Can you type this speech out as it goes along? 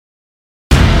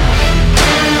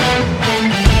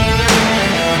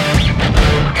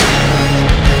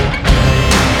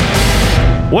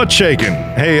What's shaking?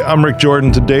 Hey, I'm Rick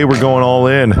Jordan. Today we're going all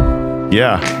in.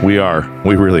 Yeah, we are.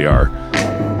 We really are.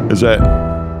 Is that...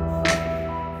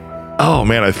 Oh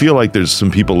man, I feel like there's some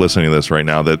people listening to this right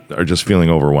now that are just feeling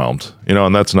overwhelmed. You know,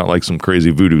 and that's not like some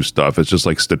crazy voodoo stuff. It's just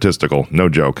like statistical, no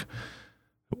joke.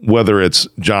 Whether it's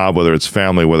job, whether it's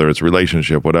family, whether it's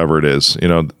relationship, whatever it is, you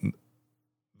know,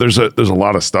 there's a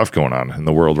lot of stuff going on in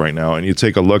the world right now. And you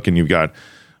take a look and you've got,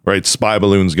 right, spy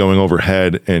balloons going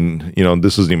overhead, and, you know,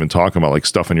 this isn't even talking about like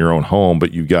stuff in your own home,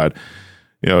 but you've got,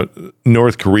 you know,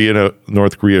 North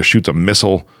Korea shoots a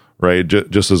missile, right,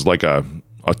 just as like a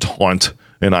taunt.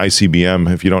 And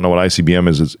ICBM, if you don't know what ICBM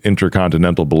is, it's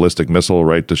intercontinental ballistic missile,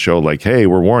 right, to show like, hey,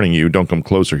 we're warning you, don't come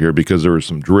closer here, because there were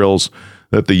some drills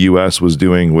that the U.S. was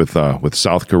doing with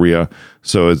South Korea.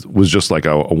 So it was just like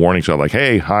a warning shot, like,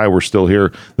 hey, hi, we're still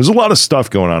here. There's a lot of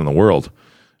stuff going on in the world.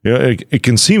 You know, it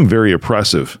can seem very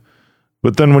oppressive,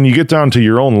 but then when you get down to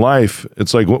your own life,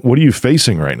 it's like, what are you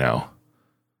facing right now?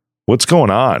 What's going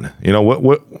on? You know,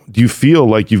 what do you feel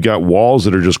like you've got walls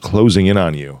that are just closing in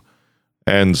on you,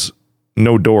 and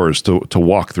no doors to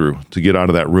walk through to get out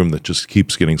of that room that just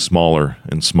keeps getting smaller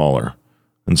and smaller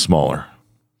and smaller?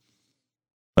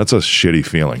 That's a shitty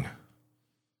feeling.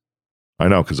 I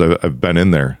know, because I've been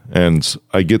in there, and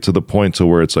I get to the point to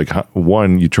where it's like,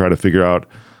 one, you try to figure out,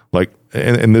 like,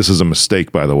 and this is a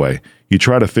mistake, by the way, you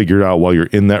try to figure out while you're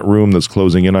in that room that's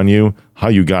closing in on you, how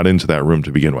you got into that room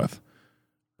to begin with,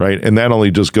 right? And that only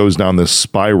just goes down this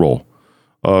spiral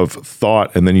of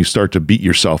thought, and then you start to beat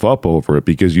yourself up over it,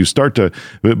 because you start to,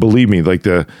 believe me, like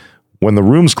when the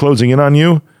room's closing in on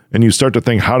you and you start to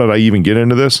think, how did I even get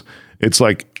into this? It's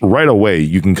like right away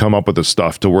you can come up with the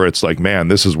stuff to where it's like, man,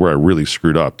 this is where I really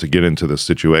screwed up to get into this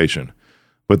situation.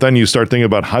 But then you start thinking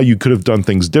about how you could have done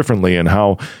things differently, and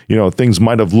how, you know, things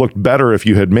might have looked better if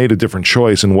you had made a different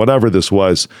choice, and whatever this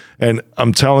was. And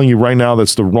I'm telling you right now,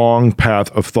 that's the wrong path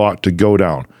of thought to go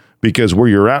down, because where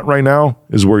you're at right now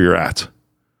is where you're at.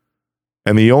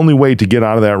 And the only way to get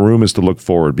out of that room is to look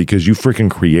forward, because you freaking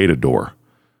create a door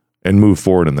and move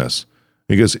forward in this.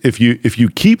 Because if you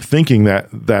keep thinking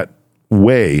that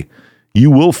way,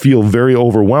 you will feel very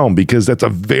overwhelmed, because that's a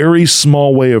very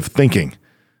small way of thinking,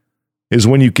 is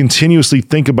when you continuously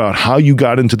think about how you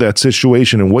got into that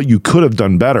situation and what you could have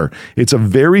done better. It's a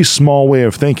very small way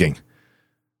of thinking.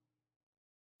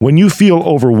 When you feel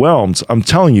overwhelmed, I'm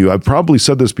telling you, I've probably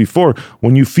said this before,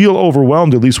 when you feel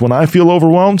overwhelmed, at least when I feel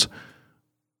overwhelmed,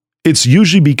 it's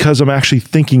usually because I'm actually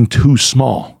thinking too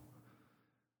small.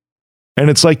 And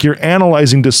it's like you're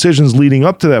analyzing decisions leading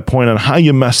up to that point on how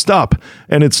you messed up.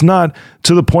 And it's not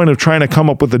to the point of trying to come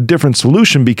up with a different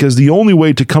solution, because the only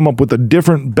way to come up with a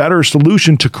different, better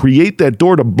solution to create that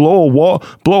door to blow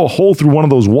a hole through one of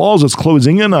those walls that's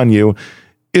closing in on you,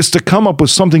 is to come up with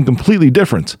something completely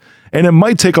different. And it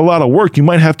might take a lot of work. You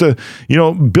might have to, you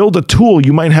know, build a tool.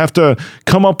 You might have to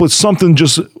come up with something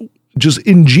just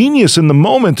ingenious in the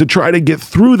moment to try to get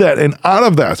through that and out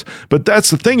of that. But that's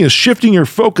the thing, is shifting your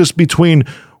focus between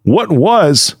what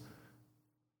was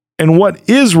and what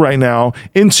is right now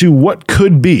into what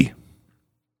could be.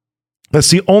 That's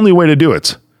the only way to do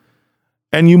it.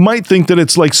 And you might think that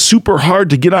it's like super hard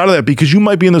to get out of that, because you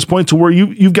might be in this point to where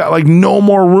you've got like no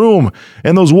more room,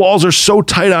 and those walls are so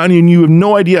tight on you and you have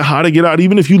no idea how to get out.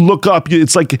 Even if you look up,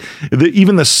 it's like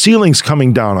even the ceiling's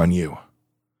coming down on you.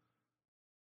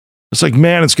 It's like,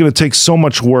 man, it's going to take so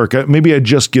much work. Maybe I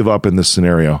just give up in this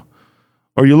scenario.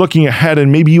 Or you're looking ahead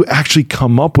and maybe you actually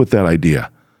come up with that idea.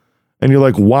 And you're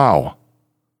like, wow,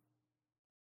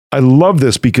 I love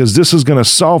this, because this is going to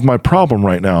solve my problem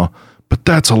right now. But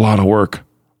that's a lot of work.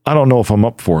 I don't know if I'm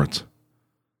up for it.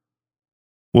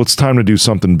 Well, it's time to do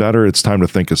something better. It's time to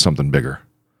think of something bigger.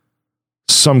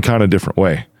 Some kind of different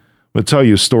way. I'm going to tell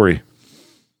you a story.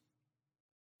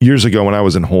 Years ago when I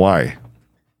was in Hawaii,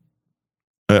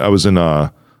 I was in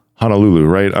Honolulu,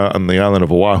 right, on the island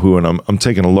of Oahu, and I'm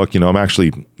taking a look. You know, I'm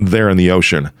actually there in the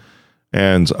ocean,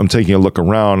 and I'm taking a look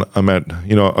around. I'm at,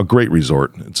 you know, a great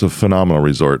resort. It's a phenomenal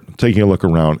resort. I'm taking a look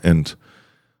around and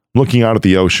looking out at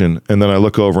the ocean, and then I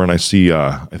look over and I see,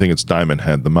 I think it's Diamond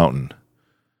Head, the mountain.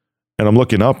 And I'm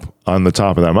looking up on the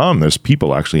top of that mountain. There's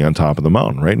people actually on top of the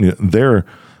mountain, right? And they're,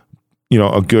 you know,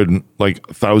 a good like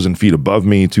 1,000 feet above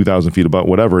me, 2,000 feet above,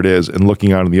 whatever it is, and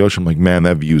looking out in the ocean, I'm like, man,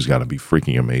 that view's got to be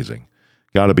freaking amazing.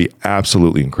 Got to be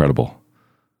absolutely incredible.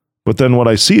 But then what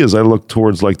I see is I look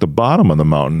towards like the bottom of the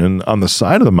mountain, and on the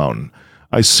side of the mountain,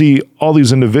 I see all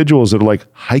these individuals that are like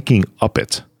hiking up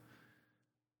it.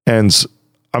 And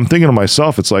I'm thinking to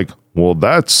myself, it's like, well,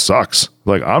 that sucks.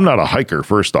 Like, I'm not a hiker,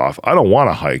 first off. I don't want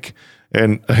to hike.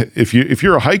 And if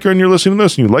you're a hiker and you're listening to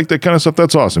this and you like that kind of stuff,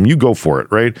 that's awesome. You go for it,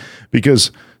 right?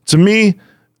 Because to me,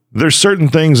 There's certain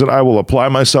things that I will apply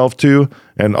myself to,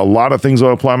 and a lot of things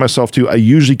I'll apply myself to. I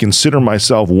usually consider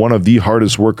myself one of the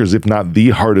hardest workers, if not the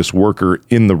hardest worker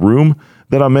in the room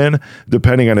that I'm in,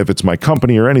 depending on if it's my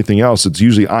company or anything else. It's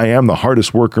usually I am the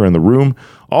hardest worker in the room.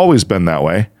 Always been that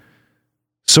way.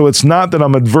 So it's not that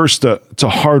I'm adverse to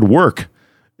hard work.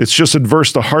 It's just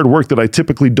adverse to hard work that I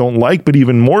typically don't like, but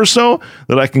even more so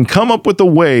that I can come up with a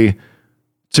way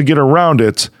to get around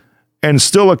it and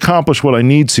still accomplish what I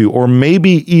need to, or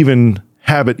maybe even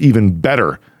have it even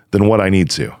better than what I need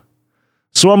to.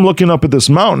 So I'm looking up at this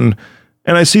mountain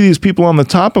and I see these people on the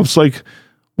top. It's like,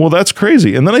 well, that's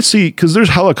crazy. And then I see, because there's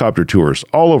helicopter tours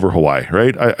all over Hawaii,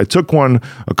 right? I took one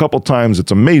a couple times.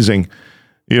 It's amazing,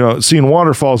 seeing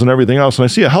waterfalls and everything else. And I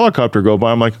see a helicopter go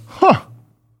by. I'm like,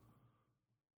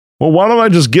 well, why don't I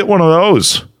just get one of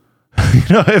those?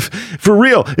 If for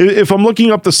real, if I'm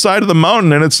looking up the side of the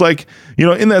mountain and it's like,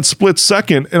 in that split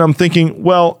second, and I'm thinking,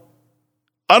 well,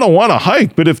 I don't want to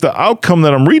hike, but if the outcome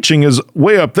that I'm reaching is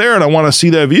way up there and I want to see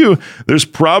that view, there's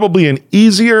probably an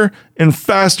easier and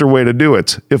faster way to do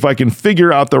it if I can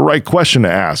figure out the right question to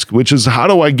ask, which is, how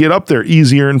do I get up there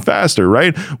easier and faster,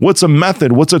 right? What's a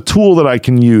method? What's a tool that I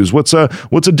can use? What's a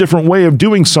different way of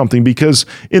doing something? Because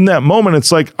in that moment,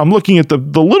 it's like I'm looking at the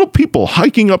little people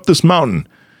hiking up this mountain.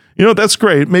 That's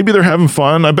great. Maybe they're having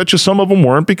fun. I bet you some of them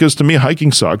weren't, because to me,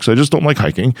 hiking sucks. I just don't like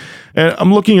hiking. And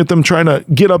I'm looking at them trying to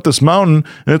get up this mountain,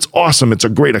 and it's awesome. It's a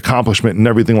great accomplishment and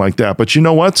everything like that. But you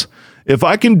know what? If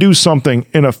I can do something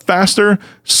in a faster,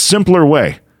 simpler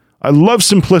way, I love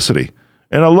simplicity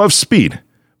and I love speed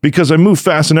because I move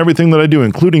fast in everything that I do,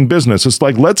 including business. It's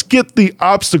like, let's get the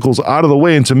obstacles out of the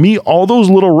way. And to me, all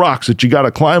those little rocks that you got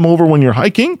to climb over when you're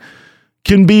hiking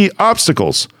can be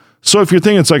obstacles. So if you're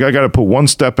thinking, it's like, I got to put one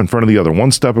step in front of the other,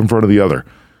 one step in front of the other.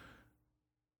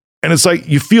 And it's like,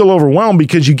 you feel overwhelmed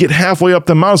because you get halfway up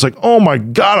the mountain. It's like, oh my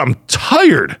God, I'm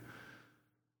tired.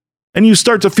 And you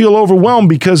start to feel overwhelmed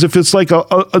because if it's like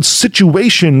a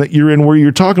situation that you're in where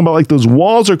you're talking about like those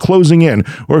walls are closing in,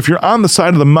 or if you're on the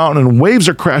side of the mountain and waves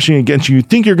are crashing against you, you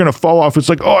think you're going to fall off. It's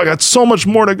like, oh, I got so much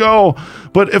more to go.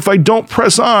 But if I don't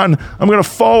press on, I'm going to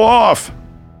fall off.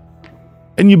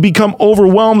 And you become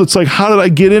overwhelmed. It's like, how did I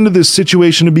get into this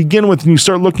situation to begin with? And you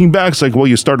start looking back. It's like, well,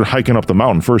 you started hiking up the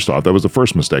mountain first off. That was the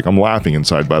first mistake. I'm laughing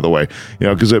inside, by the way,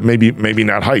 because it maybe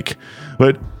not hike.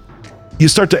 But you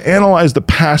start to analyze the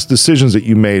past decisions that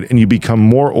you made and you become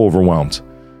more overwhelmed.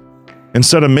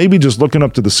 Instead of maybe just looking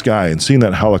up to the sky and seeing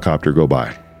that helicopter go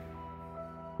by.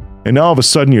 And now all of a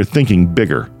sudden you're thinking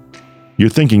bigger. You're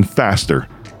thinking faster.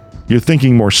 You're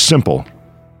thinking more simple.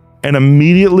 And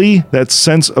immediately, that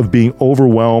sense of being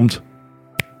overwhelmed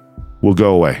will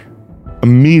go away.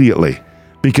 Immediately.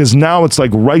 Because now it's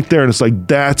like right there, and it's like,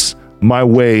 that's my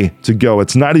way to go.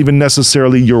 It's not even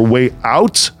necessarily your way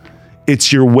out,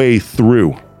 it's your way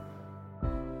through.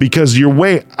 Because your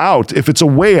way out, if it's a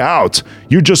way out,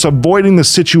 you're just avoiding the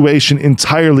situation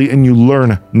entirely and you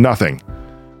learn nothing.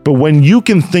 But when you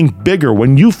can think bigger,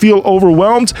 when you feel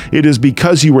overwhelmed, it is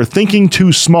because you were thinking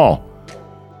too small.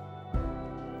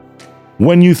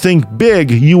 When you think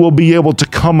big, you will be able to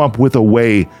come up with a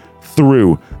way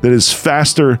through that is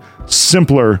faster,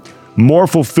 simpler, more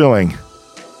fulfilling.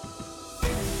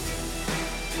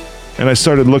 And I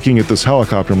started looking at this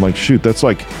helicopter. I'm like, shoot, that's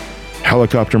like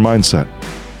helicopter mindset.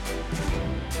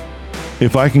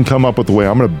 If I can come up with a way,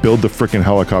 I'm going to build the freaking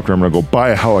helicopter. I'm going to go buy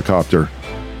a helicopter.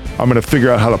 I'm going to figure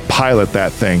out how to pilot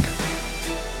that thing.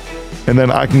 And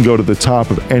then I can go to the top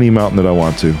of any mountain that I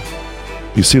want to.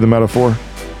 You see the metaphor?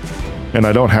 And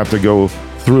I don't have to go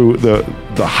through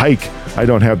the hike. I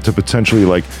don't have to potentially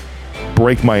like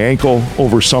break my ankle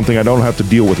over something. I don't have to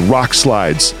deal with rock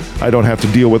slides. I don't have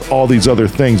to deal with all these other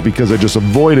things because I just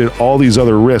avoided all these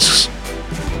other risks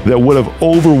that would have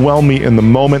overwhelmed me in the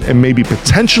moment and maybe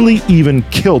potentially even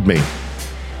killed me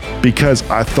because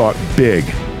I thought big.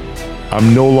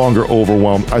 I'm no longer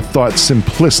overwhelmed. I thought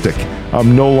simplistic.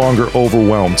 I'm no longer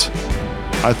overwhelmed.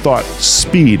 I thought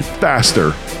speed,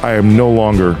 faster. I am no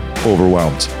longer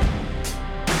overwhelmed.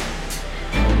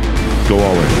 Go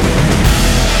all in.